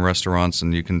 Lots of different restaurants,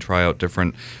 and you can try out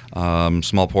different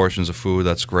small portions of food.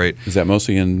 That's great. Is that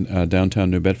mostly in downtown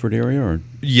New Bedford area? Or?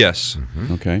 Yes.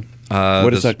 Mm-hmm. Okay. What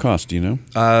does that cost? Do you know?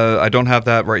 I don't have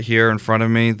that right here in front of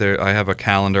me. I have a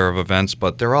calendar of events,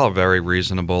 but they're all very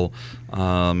reasonable.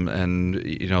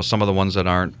 And some of the ones that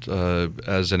aren't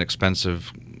as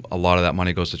inexpensive, a lot of that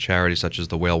money goes to charity, such as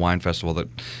the Whale Wine Festival that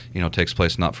takes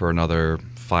place not for another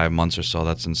 5 months or so.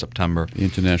 That's in September. The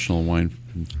International Wine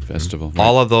Festival. Right?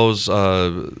 All of those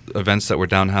events that were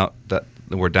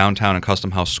downtown in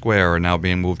Custom House Square are now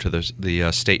being moved to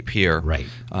the State Pier,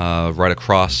 right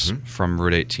across from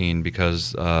Route 18,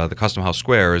 because the Custom House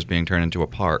Square is being turned into a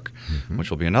park, which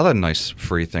will be another nice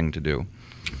free thing to do.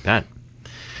 That.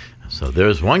 So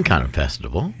there's one kind of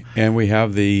festival. And we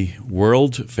have the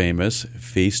world-famous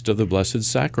Feast of the Blessed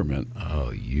Sacrament.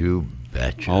 Oh, you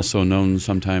betcha. Also known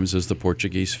sometimes as the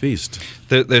Portuguese Feast.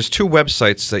 There's two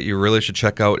websites that you really should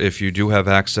check out if you do have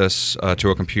access to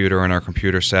a computer and are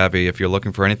computer savvy. If you're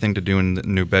looking for anything to do in the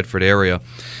New Bedford area,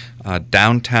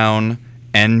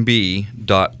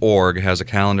 downtownnb.org has a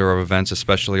calendar of events,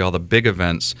 especially all the big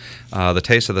events. The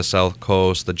Taste of the South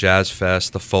Coast, the Jazz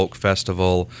Fest, the Folk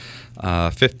Festival,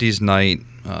 50s Night,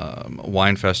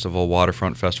 Wine Festival,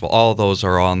 Waterfront Festival. All of those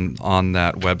are on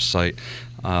that website.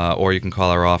 Or you can call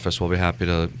our office. We'll be happy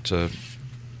to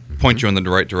point you in the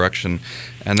right direction.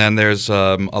 And then there's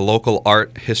a local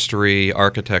art, history,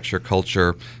 architecture,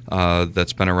 culture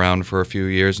that's been around for a few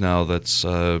years now that's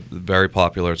very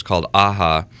popular. It's called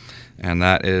AHA, and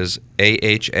that is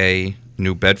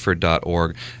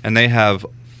ahanewbedford.org. And they have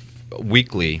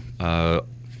weekly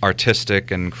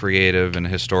artistic and creative and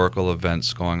historical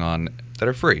events going on that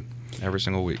are free every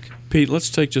single week. Pete, let's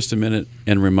take just a minute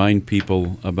and remind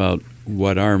people about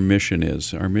what our mission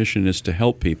is. Our mission is to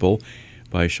help people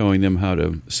by showing them how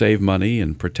to save money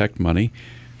and protect money.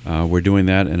 We're doing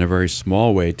that in a very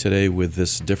small way today with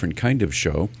this different kind of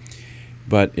show.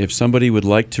 But if somebody would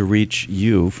like to reach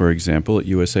you, for example, at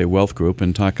USA Wealth Group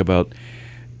and talk about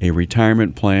a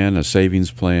retirement plan, a savings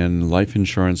plan, life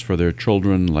insurance for their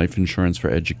children, life insurance for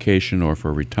education or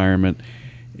for retirement,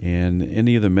 and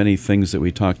any of the many things that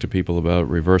we talk to people about,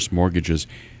 reverse mortgages,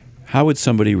 how would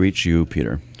somebody reach you,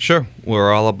 Peter? Sure.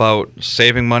 We're all about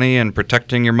saving money and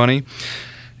protecting your money.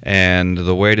 And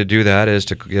the way to do that is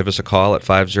to give us a call at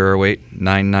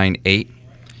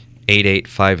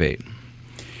 508-998-8858.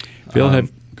 Phil,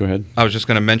 go ahead. I was just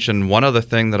going to mention one other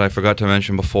thing that I forgot to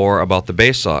mention before about the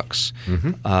Bay Sox.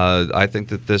 Mm-hmm. I think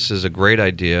that this is a great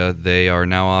idea. They are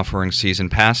now offering season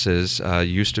passes. They are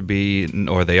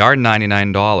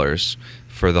 $99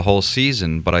 for the whole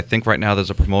season, but I think right now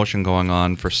there's a promotion going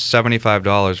on for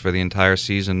 $75 for the entire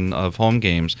season of home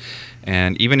games.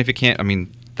 And even if you can't,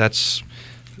 that's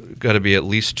got to be at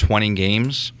least 20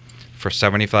 games for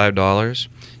 $75.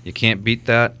 You can't beat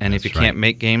that. And if you can't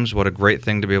make games, what a great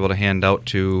thing to be able to hand out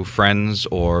to friends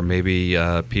or maybe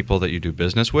people that you do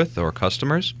business with or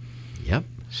customers. Yep.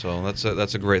 So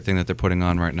that's a great thing that they're putting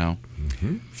on right now.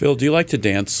 Mm-hmm. Phil, do you like to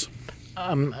dance?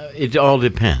 It all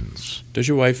depends. Does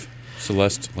your wife,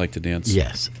 Celeste, like to dance?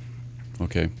 Yes.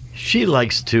 Okay. She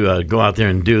likes to go out there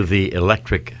and do the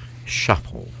electric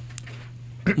shuffle.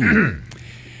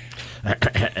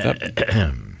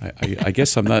 I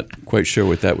guess I'm not quite sure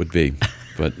what that would be,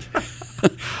 but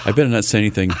I better not say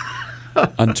anything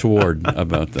untoward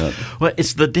about that. Well,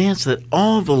 it's the dance that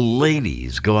all the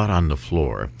ladies go out on the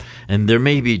floor, and there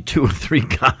may be 2 or 3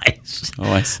 guys.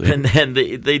 Oh, I see. And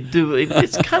they do.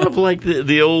 It's kind of like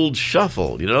the old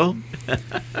shuffle, you know?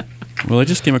 Well, I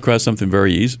just came across something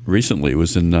very recently. It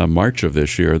was in March of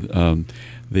this year.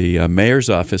 The mayor's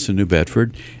office in New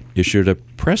Bedford issued a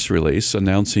press release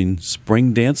announcing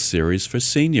spring dance series for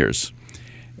seniors.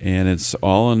 And it's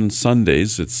all on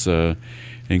Sundays. It's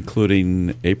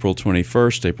including April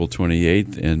 21st, April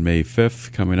 28th, and May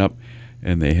 5th coming up.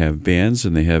 And they have bands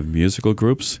and they have musical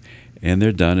groups. And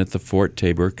they're done at the Fort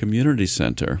Taber Community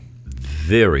Center.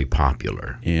 Very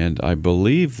popular. And I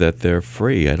believe that they're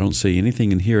free. I don't see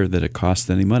anything in here that it costs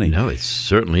any money. No, it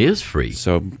certainly is free.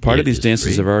 So part of these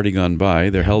dances free. have already gone by.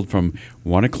 They're held from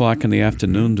 1 o'clock in the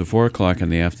afternoon to 4 o'clock in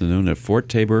the afternoon at Fort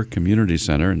Taber Community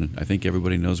Center, and I think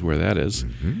everybody knows where that is.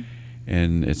 Mm-hmm.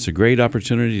 And it's a great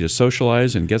opportunity to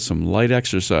socialize and get some light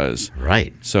exercise.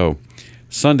 Right. So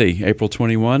Sunday, April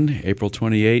 21, April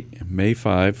 28, May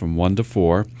 5 from 1 to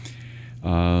 4.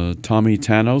 Tommy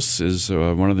Tanos is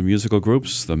one of the musical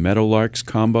groups. The Meadowlarks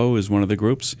Combo is one of the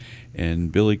groups.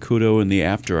 And Billy Kudo in the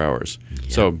After Hours. Yeah.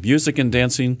 So music and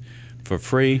dancing for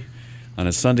free on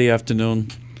a Sunday afternoon.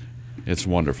 It's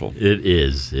wonderful. It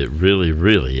is. It really,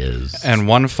 really is. And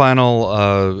one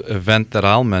final event that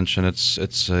I'll mention, it's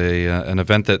an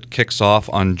event that kicks off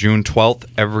on June 12th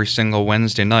every single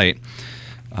Wednesday night.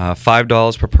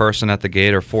 $5 per person at the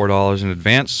gate or $4 in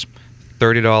advance.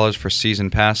 $30 for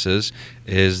season passes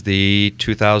is the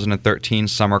 2013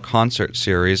 Summer Concert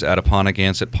Series at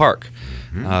Apponeganset Park.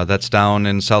 Mm-hmm. That's down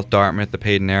in South Dartmouth, the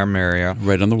Paden-Aram area.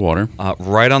 Right on the water.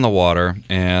 Right on the water,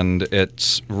 and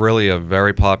it's really a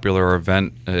very popular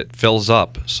event. It fills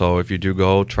up, so if you do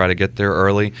go, try to get there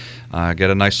early. Get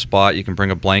a nice spot. You can bring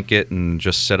a blanket and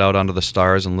just sit out under the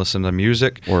stars and listen to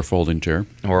music. Or a folding chair.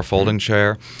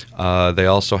 Chair. They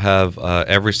also have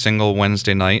every single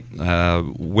Wednesday night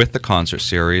with the concert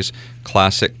series,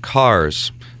 classic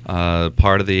cars.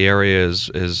 Part of the area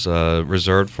is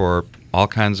reserved for all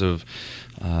kinds of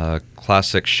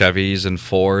classic Chevys and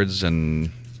Fords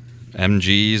and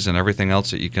MGs and everything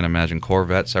else that you can imagine,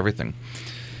 Corvettes, everything.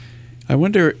 I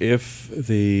wonder if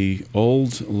the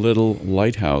old little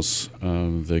lighthouse,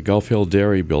 the Gulf Hill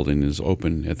Dairy building, is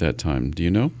open at that time. Do you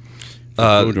know?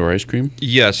 For food or ice cream?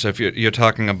 Yes, if you're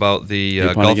talking about the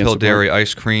Gulf Hill Dairy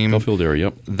ice cream. Gulf Hill Dairy,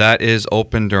 yep. That is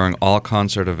open during all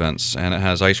concert events, and it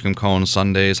has ice cream cones,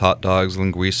 sundaes, hot dogs,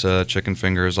 linguiça, chicken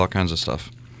fingers, all kinds of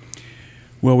stuff.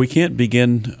 Well, we can't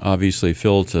begin, obviously,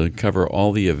 Phil, to cover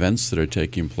all the events that are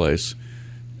taking place.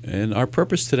 And our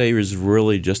purpose today is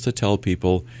really just to tell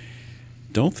people,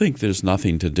 don't think there's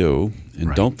nothing to do, and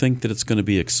right. Don't think that it's going to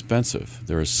be expensive.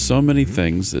 There are so many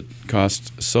things that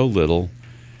cost so little,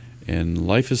 and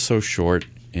life is so short,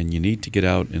 and you need to get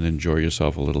out and enjoy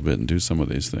yourself a little bit and do some of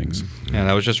these things. And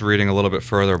I was just reading a little bit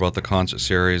further about the concert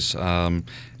series.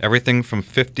 Everything from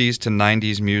 50s to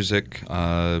 90s music.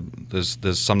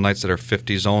 There's some nights that are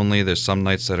 50s only. There's some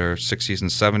nights that are 60s and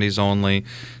 70s only.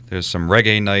 There's some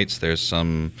reggae nights. There's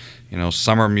some,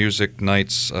 summer music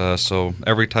nights. So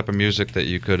every type of music that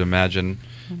you could imagine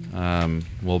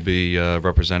will be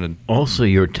represented. Also,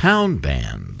 your town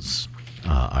bands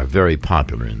are very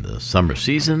popular in the summer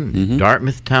season. Mm-hmm.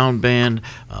 Dartmouth Town Band,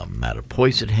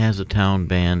 Mattapoisett has a town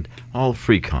band, all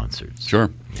free concerts. Sure.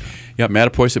 Yeah,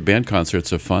 Mattapoisett band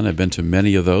concerts are fun. I've been to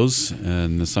many of those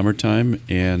in the summertime,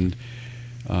 and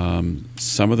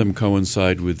some of them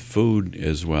coincide with food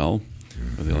as well.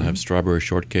 Mm-hmm. They'll have strawberry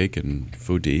shortcake and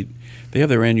food to eat. They have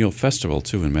their annual festival,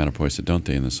 too, in Mattapoisett, don't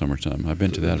they, in the summertime? I've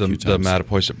been to that a few times. The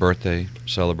Mattapoisett birthday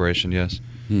celebration, yes.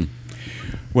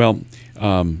 Well,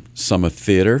 Summer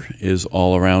Theater is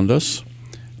all around us.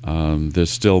 There's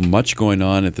still much going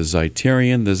on at the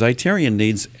Zeiterion. The Zeiterion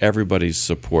needs everybody's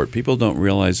support. People don't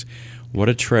realize what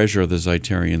a treasure the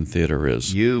Zeiterion Theater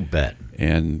is. You bet.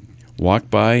 And walk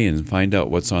by and find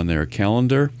out what's on their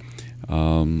calendar.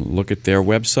 Look at their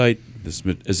website.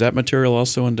 Is that material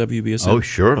also on WBSN? Oh,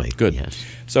 surely. Good. Yes.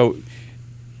 So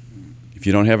if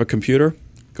you don't have a computer,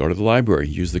 go to the library.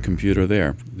 Use the computer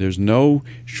there. There's no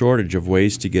shortage of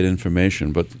ways to get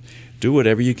information, but do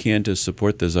whatever you can to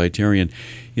support the Zeiterion.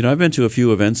 I've been to a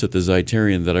few events at the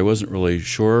Zeiterion that I wasn't really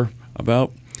sure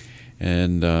about,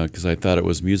 and because I thought it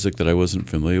was music that I wasn't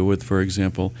familiar with, for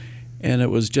example, and it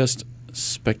was just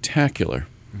spectacular.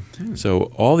 So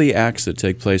all the acts that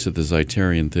take place at the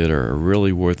Zeitarian Theater are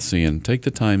really worth seeing. Take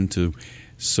the time to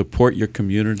support your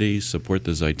community, support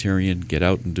the Zeitarian, get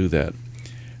out and do that.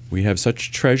 We have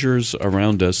such treasures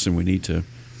around us, and we need to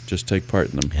just take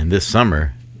part in them. And this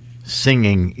summer,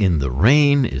 Singing in the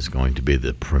Rain is going to be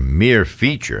the premier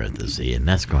feature at the Z, and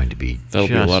that's going to be That'll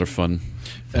be a lot of fun.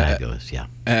 Fabulous, yeah.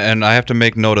 And I have to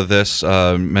make note of this,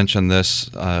 mention this.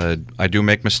 I do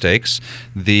make mistakes.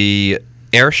 The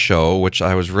air show, which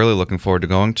I was really looking forward to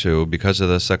going to because of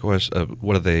the sequester,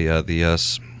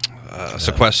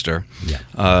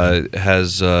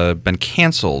 has been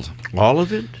canceled. All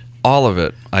of it? All of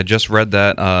it. I just read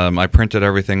that. I printed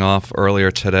everything off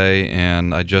earlier today,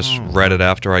 and I just read it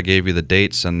after I gave you the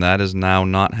dates, and that is now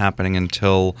not happening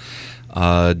until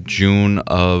June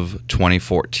of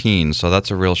 2014. So that's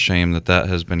a real shame that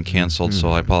has been canceled. So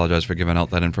I apologize for giving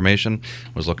out that information.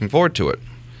 I was looking forward to it.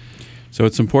 So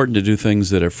it's important to do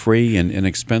things that are free and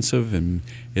inexpensive, and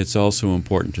it's also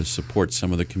important to support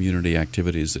some of the community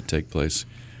activities that take place.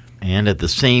 And at the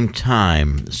same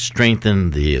time, strengthen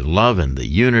the love and the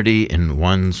unity in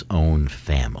one's own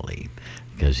family.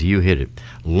 Because you hit it.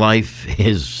 Life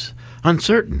is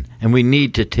uncertain, and we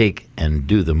need to take and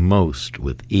do the most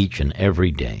with each and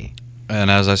every day. And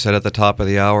as I said at the top of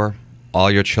the hour, all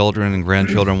your children and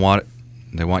grandchildren want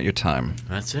your time.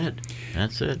 That's it.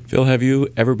 That's it. Phil, have you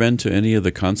ever been to any of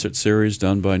the concert series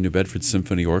done by New Bedford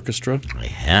Symphony Orchestra? I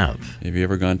have. Have you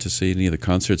ever gone to see any of the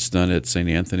concerts done at St.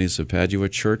 Anthony's of Padua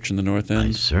Church in the North End?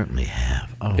 I certainly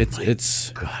have. Oh,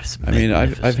 it's God, it's I mean,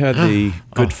 I've had the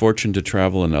magnificent. good fortune to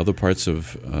travel in other parts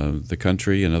of the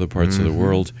country and other parts of the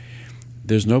world.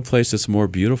 There's no place that's more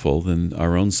beautiful than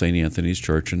our own St. Anthony's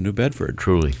Church in New Bedford.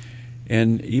 Truly.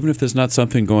 And even if there's not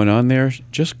something going on there,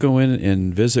 just go in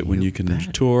and visit when you can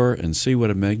bet. tour and see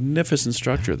what a magnificent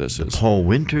structure this is. Paul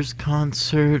Winters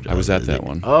concert. I was at that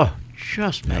one. Oh,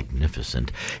 just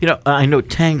magnificent. You know, I know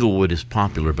Tanglewood is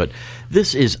popular, but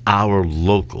this is our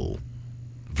local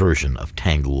version of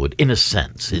Tanglewood in a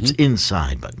sense. It's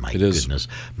inside, but my It is. goodness,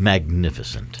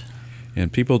 magnificent.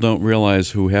 And people don't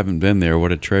realize who haven't been there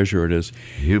what a treasure it is.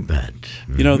 You bet.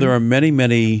 You know, there are many,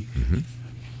 many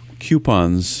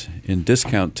coupons and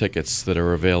discount tickets that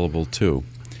are available too.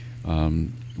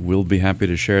 We'll be happy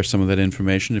to share some of that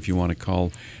information if you want to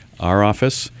call our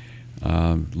office.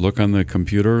 Look on the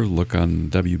computer, look on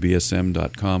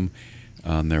WBSM.com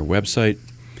on their website.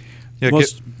 Yeah,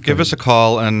 give us a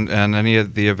call, and any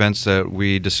of the events that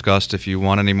we discussed. If you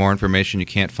want any more information, you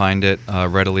can't find it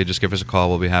readily, just give us a call.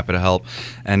 We'll be happy to help.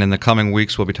 And in the coming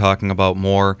weeks, we'll be talking about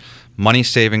more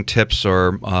money-saving tips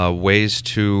or ways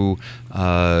to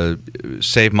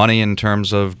save money in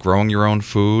terms of growing your own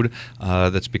food.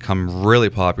 That's become really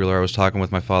popular. I was talking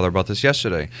with my father about this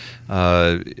yesterday.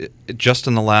 Just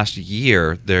in the last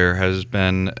year, there has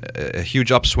been a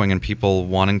huge upswing in people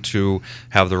wanting to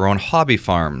have their own hobby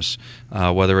farms,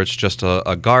 whether it's just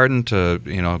a garden to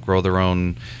grow their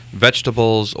own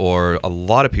vegetables, or a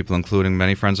lot of people, including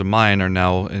many friends of mine, are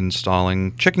now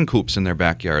installing chicken coops in their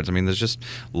backyards. I mean, there's just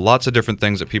lots of different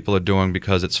things that people are doing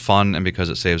because it's fun and because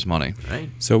it saves money. Right.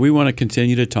 So we want to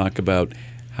continue to talk about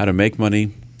how to make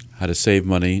money, how to save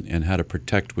money, and how to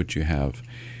protect what you have.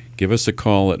 Give us a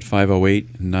call at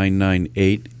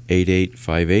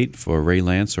 508-998-8858 for Ray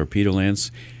Lance or Peter Lance.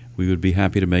 We would be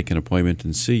happy to make an appointment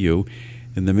and see you.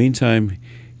 In the meantime,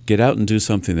 get out and do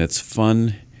something that's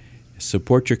fun,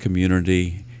 support your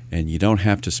community, and you don't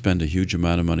have to spend a huge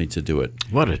amount of money to do it.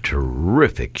 What a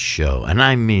terrific show, and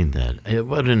I mean that.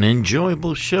 What an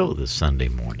enjoyable show this Sunday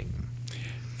morning.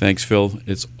 Thanks, Phil.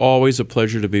 It's always a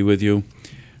pleasure to be with you.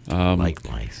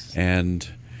 Likewise. And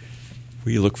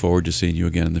we look forward to seeing you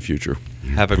again in the future.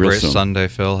 Have a Real great soon. Sunday,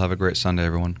 Phil. Have a great Sunday,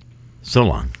 everyone. So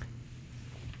long.